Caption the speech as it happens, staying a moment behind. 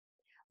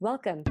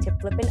Welcome to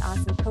Flippin'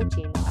 Awesome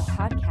Coaching, a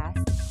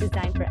podcast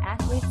designed for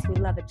athletes who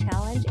love a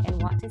challenge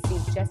and want to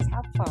see just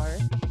how far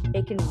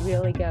they can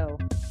really go.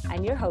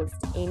 I'm your host,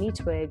 Amy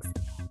Twiggs,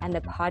 and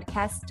the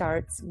podcast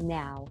starts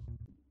now.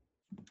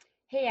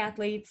 Hey,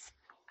 athletes.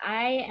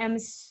 I am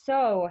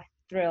so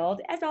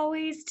thrilled, as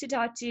always, to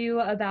talk to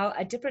you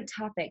about a different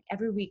topic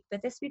every week.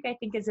 But this week, I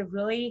think, is a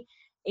really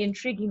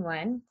intriguing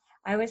one.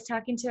 I was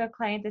talking to a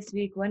client this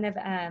week, one of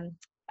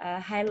a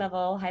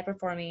high-level,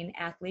 high-performing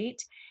athlete,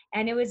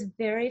 and it was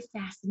very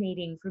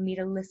fascinating for me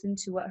to listen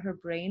to what her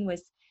brain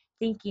was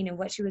thinking and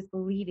what she was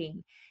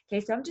believing.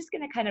 Okay, so I'm just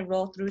going to kind of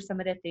roll through some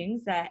of the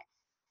things that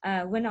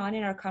went on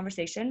in our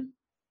conversation.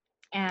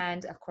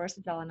 And of course,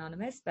 it's all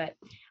anonymous, but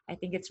I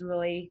think it's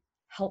really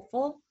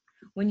helpful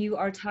when you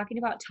are talking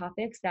about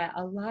topics that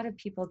a lot of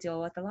people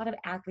deal with, a lot of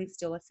athletes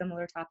deal with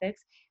similar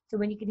topics. So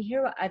when you can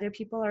hear what other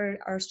people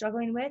are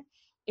struggling with,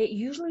 it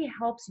usually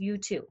helps you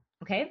too,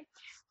 okay?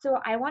 So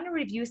I want to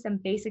review some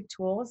basic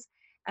tools,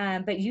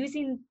 but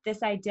using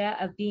this idea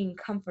of being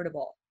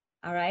comfortable,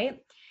 all right?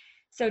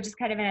 So just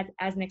kind of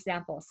as an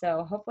example.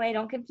 So hopefully I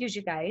don't confuse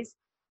you guys,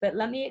 but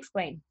let me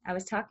explain. I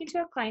was talking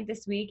to a client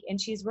this week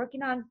and she's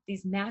working on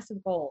these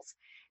massive goals.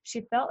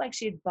 She felt like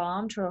she had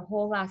bombed her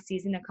whole last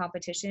season of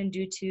competition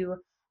due to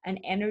an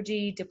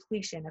energy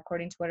depletion,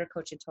 according to what her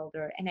coach had told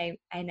her. And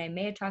I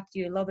may have talked to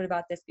you a little bit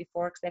about this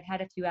before because I've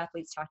had a few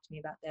athletes talk to me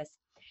about this.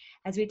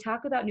 As we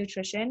talk about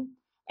nutrition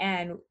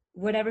and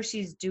whatever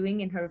she's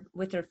doing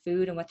with her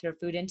food and with her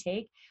food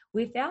intake,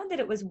 we found that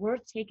it was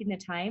worth taking the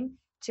time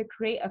to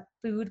create a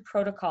food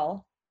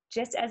protocol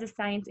just as a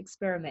science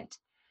experiment,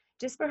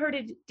 just for her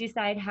to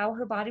decide how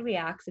her body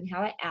reacts and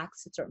how it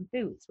acts to certain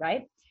foods,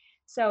 right?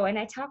 So, and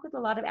I talk with a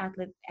lot of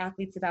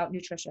athletes about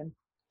nutrition,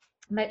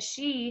 but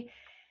she's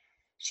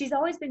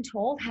always been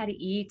told how to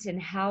eat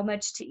and how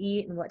much to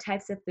eat and what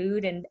types of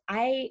food. And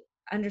I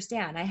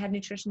understand. I had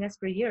nutritionists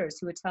for years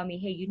who would tell me,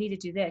 hey, you need to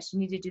do this, you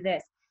need to do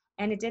this.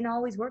 And it didn't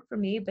always work for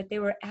me, but they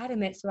were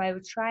adamant. So I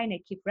would try and I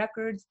keep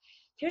records.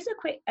 Here's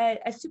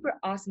a super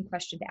awesome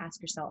question to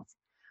ask yourself.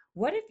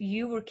 What if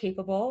you were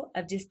capable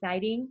of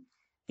deciding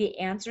the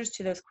answers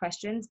to those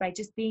questions by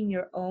just being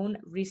your own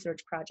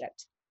research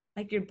project?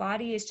 Like your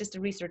body is just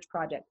a research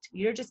project.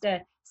 You're just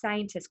a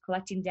scientist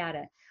collecting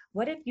data.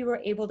 What if you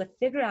were able to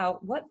figure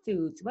out what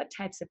foods, what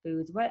types of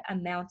foods, what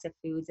amounts of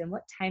foods, and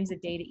what times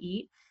of day to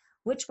eat?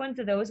 Which ones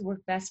of those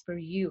work best for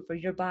you, for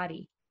your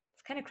body?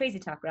 It's kind of crazy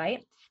talk,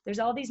 right? There's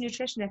all these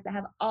nutritionists that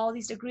have all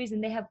these degrees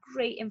and they have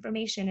great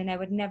information, and I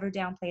would never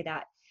downplay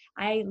that.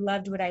 I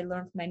loved what I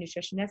learned from my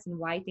nutritionist and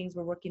why things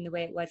were working the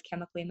way it was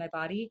chemically in my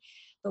body.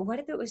 But what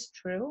if it was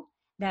true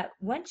that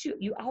once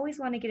you always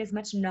want to get as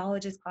much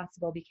knowledge as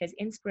possible because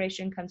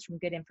inspiration comes from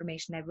good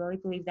information. I really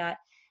believe that,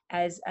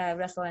 as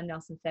Russell M.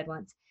 Nelson said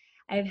once.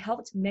 I have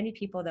helped many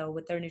people, though,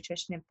 with their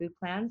nutrition and food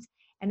plans,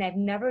 and I've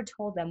never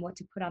told them what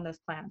to put on those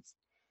plans.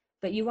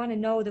 But you want to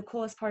know the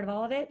coolest part of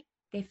all of it?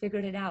 They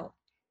figured it out.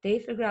 They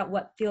figure out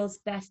what feels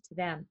best to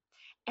them.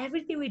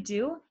 Everything we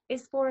do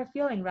is for a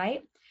feeling,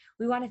 right?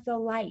 We want to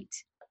feel light.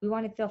 We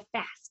want to feel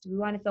fast. We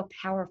want to feel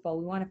powerful.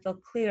 We want to feel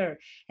clear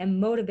and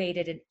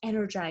motivated and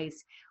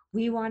energized.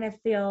 We want to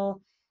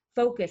feel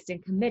focused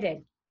and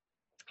committed.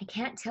 I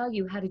can't tell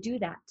you how to do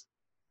that,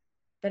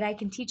 but I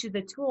can teach you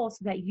the tools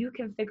so that you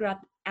can figure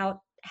out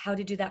how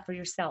to do that for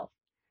yourself,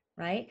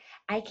 right?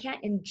 I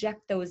can't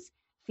inject those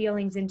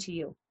feelings into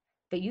you,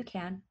 but you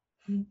can.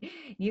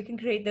 You can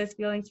create those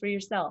feelings for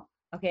yourself,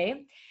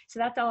 okay? So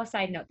that's all a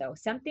side note, though.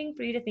 Something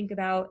for you to think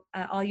about,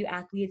 all you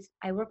athletes.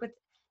 I work with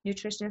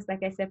nutritionists,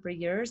 like I said, for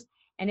years,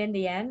 and in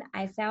the end,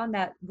 I found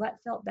that what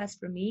felt best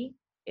for me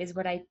is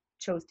what I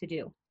chose to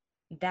do.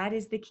 That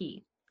is the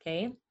key,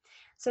 okay?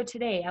 So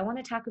today, I want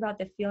to talk about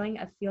the feeling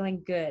of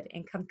feeling good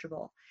and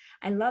comfortable.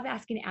 I love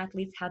asking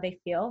athletes how they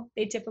feel.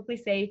 They typically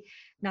say,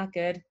 not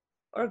good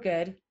or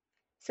good.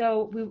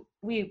 So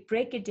we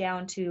break it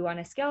down to, on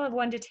a scale of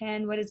 1 to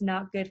 10, what does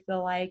not good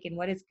feel like and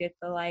what does good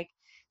feel like?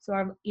 So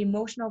our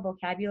emotional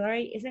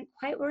vocabulary isn't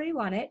quite where we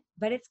want it,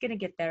 but it's going to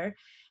get there.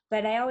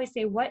 But I always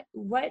say, what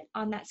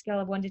on that scale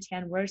of 1 to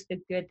 10, where's the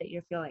good that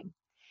you're feeling?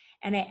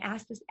 And I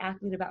asked this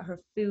athlete about her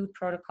food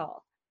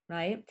protocol,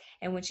 right?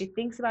 And when she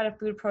thinks about a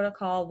food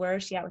protocol, where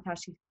is she at with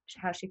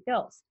how she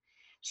feels?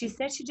 She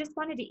said she just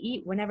wanted to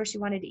eat whenever she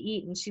wanted to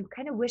eat, and she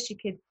kind of wished she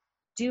could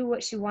do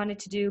what she wanted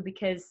to do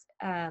because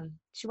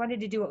she wanted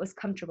to do what was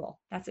comfortable.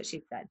 That's what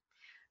she said.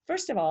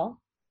 First of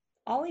all,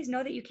 always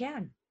know that you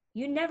can.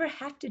 You never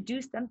have to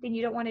do something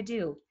you don't want to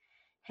do.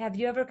 Have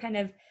you ever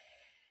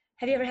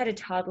had a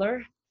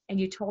toddler and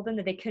you told them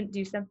that they couldn't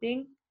do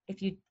something?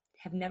 If you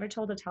have never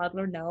told a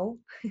toddler no,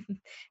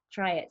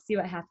 try it, see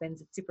what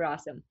happens. It's super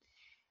awesome.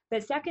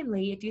 But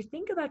secondly, if you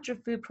think about your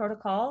food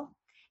protocol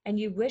and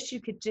you wish you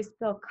could just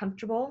feel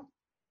comfortable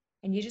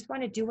and you just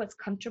want to do what's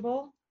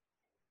comfortable,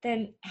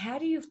 then how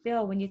do you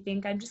feel when you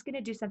think, I'm just going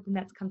to do something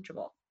that's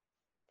comfortable?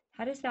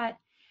 How does that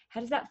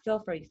feel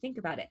for you? Think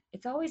about it.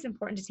 It's always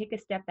important to take a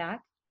step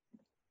back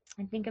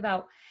and think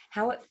about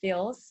how it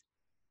feels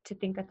to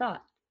think a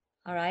thought.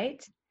 All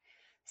right?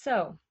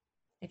 So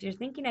if you're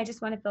thinking, I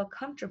just want to feel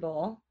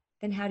comfortable,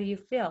 then how do you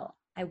feel?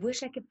 I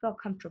wish I could feel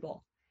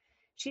comfortable.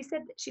 She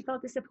said that she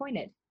felt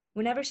disappointed.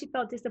 Whenever she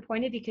felt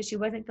disappointed because she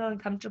wasn't feeling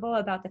comfortable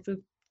about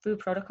the food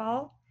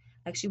protocol,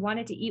 like she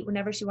wanted to eat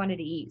whenever she wanted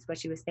to eat, is what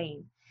she was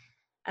saying.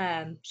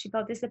 She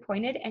felt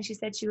disappointed and she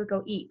said she would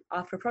go eat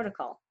off her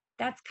protocol.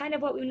 That's kind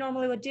of what we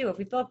normally would do. If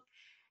we feel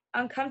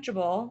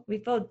uncomfortable, we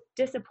feel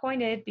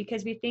disappointed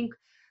because we think,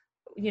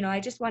 I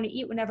just want to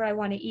eat whenever I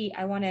want to eat.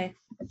 I want to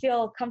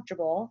feel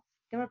comfortable.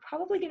 Then we're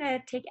probably going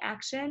to take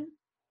action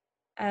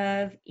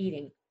of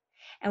eating.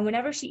 And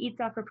whenever she eats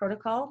off her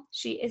protocol,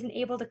 she isn't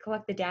able to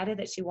collect the data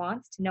that she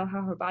wants to know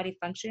how her body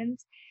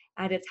functions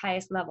at its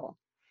highest level.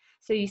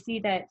 So you see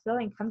that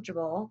feeling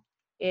comfortable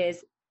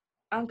is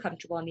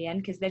uncomfortable in the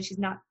end, because then she's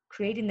not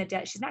creating the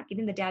data, she's not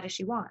getting the data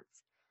she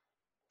wants.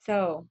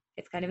 So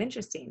it's kind of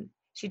interesting.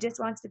 She just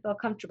wants to feel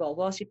comfortable.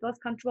 Well, she feels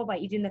comfortable by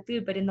eating the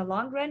food, but in the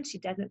long run, she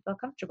doesn't feel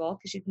comfortable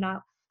because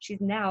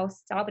she's now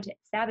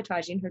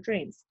sabotaging her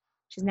dreams.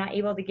 She's not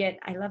able to get,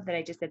 I love that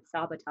I just said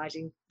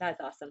sabotaging. That's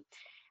awesome.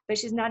 But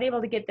she's not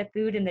able to get the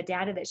food and the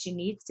data that she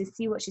needs to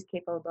see what she's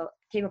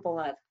capable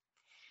of.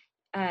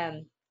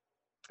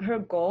 Her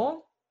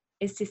goal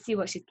is to see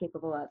what she's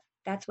capable of.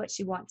 That's what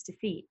she wants to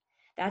see.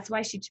 That's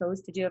why she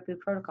chose to do a food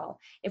protocol.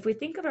 If we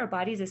think of our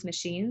bodies as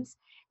machines,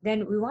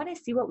 then we want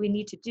to see what we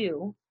need to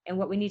do and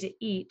what we need to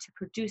eat to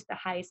produce the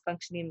highest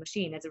functioning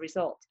machine as a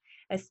result,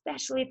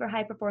 especially for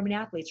high performing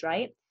athletes,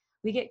 right?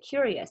 We get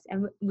curious,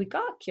 and we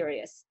got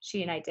curious,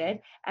 she and I did,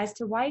 as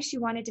to why she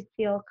wanted to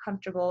feel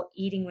comfortable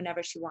eating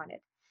whenever she wanted.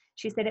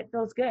 She said it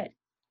feels good.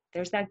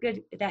 There's that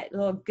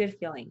little good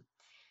feeling.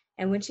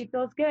 And when she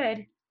feels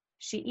good,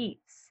 she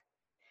eats.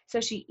 So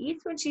she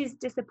eats when she's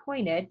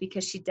disappointed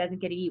because she doesn't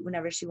get to eat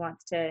whenever she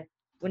wants to,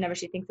 whenever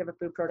she thinks of a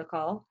food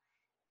protocol.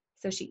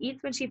 So she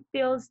eats when she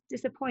feels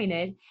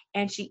disappointed,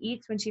 and she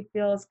eats when she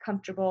feels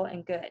comfortable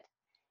and good.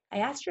 I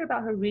asked her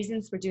about her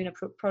reasons for doing a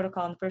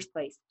protocol in the first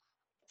place.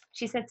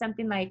 She said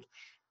something like,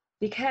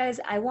 because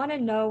I want to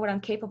know what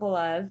I'm capable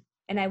of,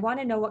 and I want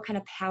to know what kind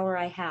of power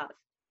I have.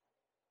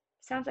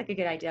 Sounds like a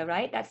good idea,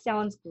 right? That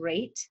sounds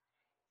great.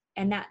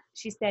 And that,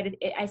 she said,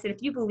 I said,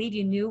 if you believe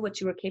you knew what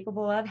you were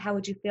capable of, how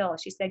would you feel?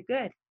 She said,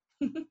 good.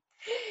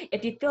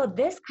 If you feel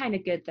this kind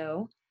of good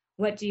though,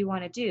 what do you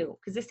want to do?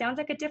 Because this sounds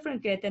like a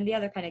different good than the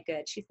other kind of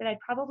good. She said, I'd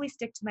probably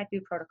stick to my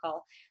food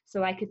protocol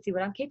so I could see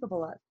what I'm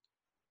capable of.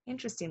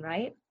 Interesting,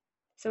 right?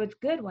 So it's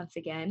good. Once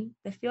again,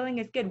 the feeling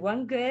is good.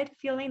 One good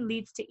feeling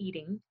leads to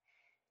eating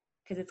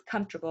because it's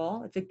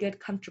comfortable. It's a good,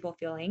 comfortable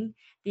feeling.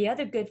 The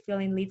other good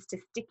feeling leads to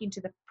sticking to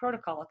the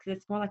protocol because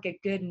it's more like a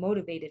good,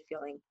 motivated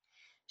feeling.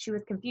 She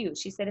was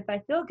confused. She said, if I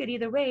feel good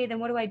either way, then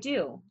what do I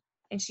do?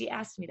 And she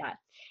asked me that.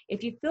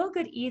 If you feel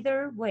good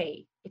either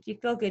way, if you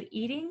feel good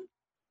eating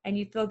and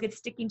you feel good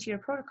sticking to your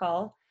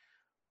protocol,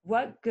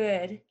 what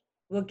good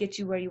will get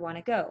you where you want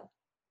to go?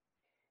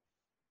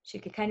 She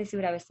could kind of see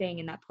what I was saying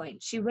in that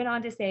point. She went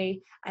on to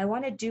say, I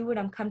want to do what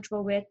I'm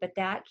comfortable with, but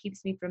that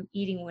keeps me from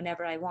eating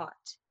whenever I want.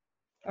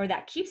 Or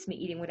that keeps me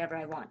eating whatever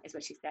I want, is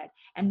what she said.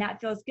 And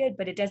that feels good,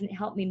 but it doesn't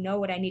help me know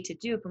what I need to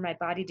do for my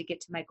body to get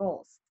to my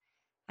goals.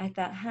 I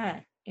thought,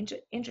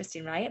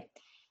 interesting, right?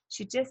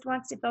 She just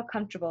wants to feel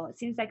comfortable. It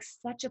seems like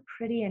such a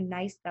pretty and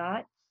nice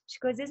thought. She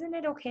goes, isn't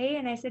it okay?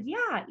 And I said,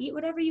 yeah, eat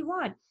whatever you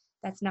want.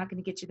 That's not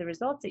going to get you the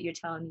results that you're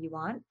telling me you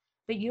want,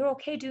 but you're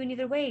okay doing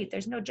either way.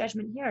 There's no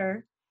judgment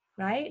here,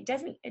 right?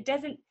 It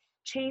doesn't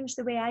change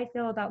the way I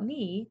feel about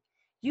me.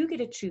 You get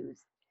to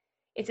choose.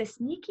 It's a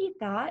sneaky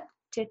thought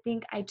to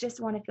think I just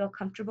want to feel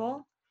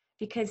comfortable,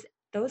 because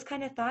those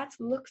kind of thoughts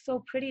look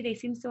so pretty. They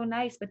seem so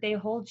nice, but they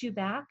hold you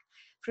back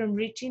from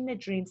reaching the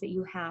dreams that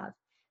you have.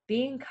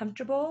 Being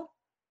comfortable,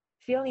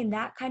 feeling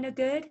that kind of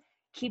good,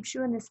 keeps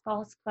you in this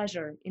false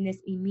pleasure, in this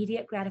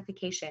immediate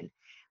gratification.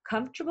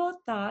 Comfortable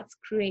thoughts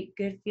create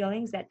good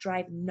feelings that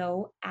drive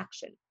no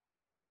action.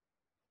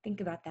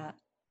 Think about that.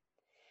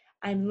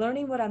 I'm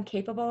learning what I'm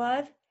capable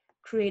of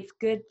creates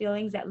good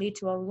feelings that lead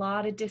to a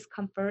lot of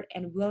discomfort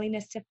and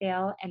willingness to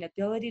fail and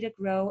ability to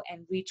grow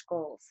and reach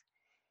goals.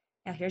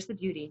 Now here's the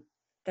beauty.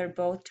 They're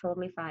both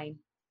totally fine.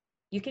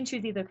 You can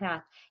choose either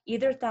path.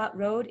 Either thought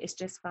road is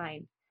just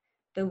fine.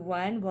 The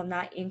one will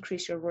not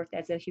increase your worth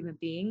as a human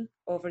being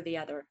over the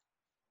other.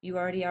 You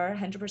already are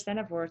 100%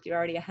 of worth. You're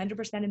already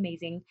 100%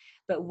 amazing,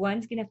 but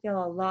one's going to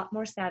feel a lot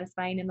more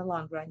satisfying in the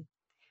long run.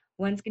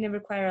 One's going to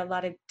require a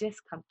lot of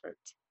discomfort,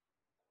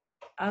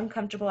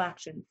 uncomfortable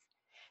actions.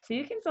 So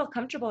you can feel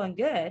comfortable and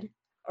good,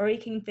 or you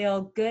can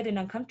feel good and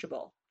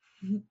uncomfortable.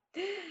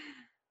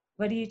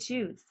 What do you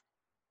choose?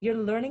 You're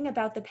learning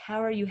about the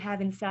power you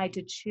have inside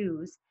to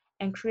choose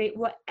and create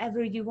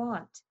whatever you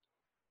want.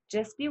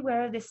 Just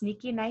beware of the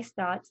sneaky nice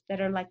thoughts that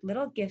are like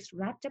little gifts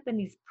wrapped up in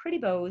these pretty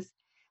bows,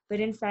 but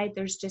inside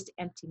there's just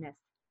emptiness.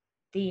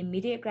 The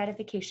immediate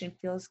gratification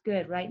feels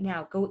good right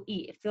now. Go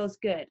eat. It feels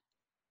good,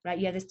 right?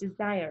 You have this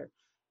desire.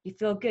 You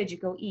feel good. You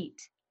go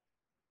eat,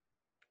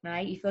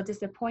 right? You feel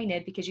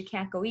disappointed because you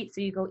can't go eat,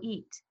 so you go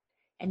eat.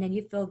 And then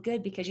you feel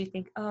good because you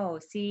think, oh,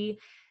 see,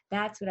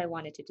 that's what I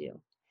wanted to do.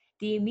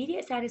 The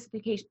immediate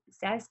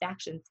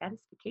satisfaction.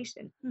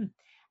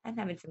 I'm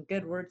having some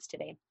good words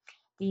today.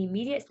 The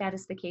immediate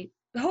satisfaction,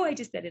 oh, I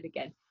just said it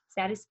again.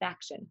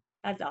 satisfaction.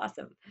 That's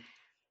awesome.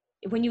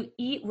 When you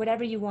eat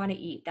whatever you want to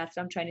eat, that's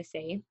what I'm trying to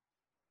say.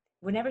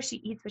 Whenever she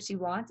eats what she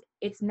wants,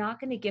 it's not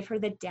going to give her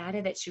the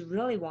data that she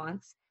really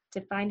wants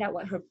to find out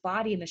what her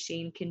body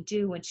machine can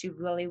do when she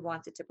really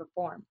wants it to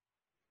perform.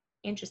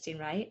 Interesting,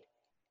 right?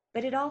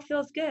 But it all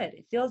feels good.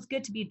 It feels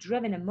good to be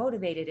driven and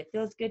motivated. It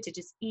feels good to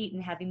just eat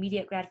and have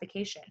immediate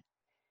gratification.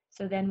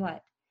 So then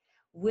what?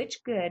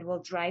 Which good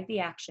will drive the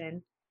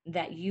action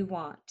that you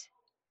want?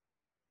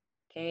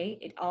 Okay,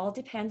 it all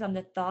depends on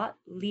the thought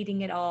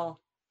leading it all,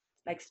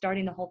 like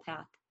starting the whole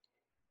path.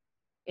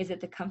 Is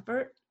it the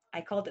comfort?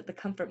 I called it the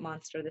comfort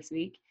monster this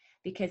week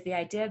because the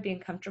idea of being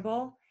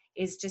comfortable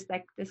is just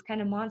like this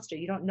kind of monster.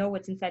 You don't know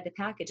what's inside the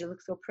package. It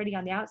looks so pretty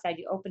on the outside.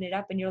 You open it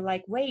up and you're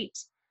like, wait,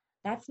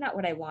 that's not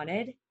what I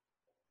wanted.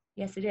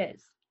 Yes, it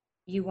is.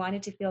 You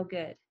wanted to feel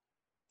good.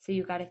 So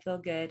you got to feel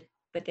good,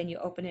 but then you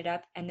open it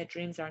up and the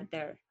dreams aren't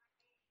there,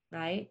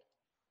 right?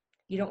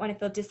 You don't want to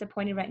feel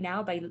disappointed right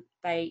now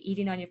by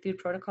eating on your food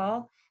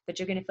protocol, but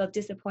you're going to feel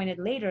disappointed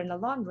later in the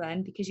long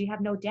run because you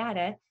have no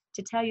data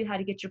to tell you how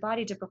to get your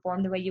body to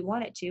perform the way you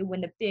want it to when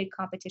the big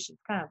competitions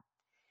come.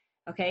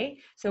 Okay,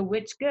 so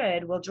which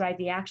good will drive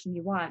the action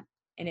you want?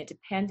 And it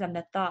depends on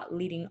the thought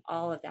leading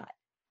all of that,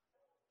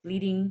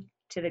 leading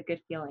to the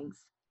good feelings.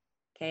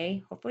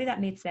 Okay, hopefully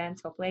that made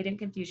sense. Hopefully I didn't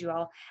confuse you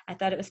all. I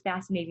thought it was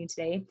fascinating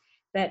today.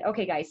 But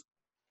okay, guys,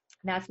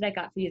 that's what I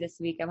got for you this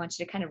week. I want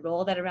you to kind of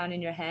roll that around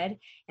in your head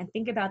and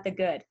think about the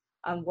good.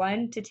 On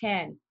 1 to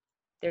 10,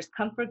 there's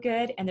comfort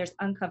good and there's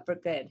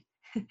uncomfort good.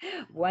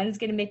 One's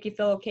going to make you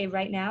feel okay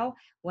right now.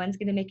 One's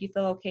going to make you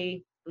feel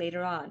okay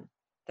later on.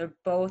 They're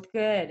both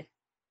good.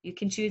 You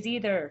can choose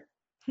either.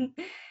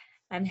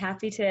 I'm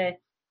happy to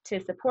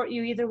support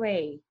you either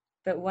way,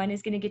 but one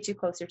is going to get you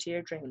closer to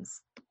your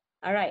dreams.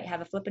 All right, have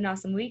a flippin'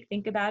 awesome week.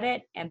 Think about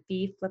it and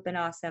be flippin'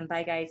 awesome.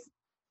 Bye, guys.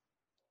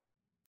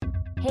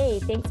 Hey,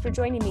 thanks for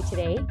joining me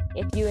today.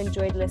 If you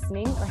enjoyed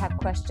listening or have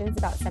questions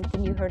about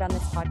something you heard on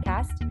this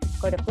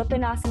podcast, go to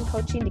Flippin' Awesome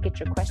Coaching to get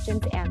your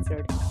questions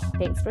answered.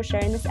 Thanks for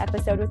sharing this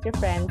episode with your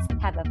friends.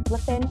 Have a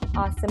flippin'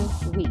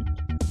 awesome week.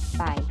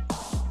 Bye.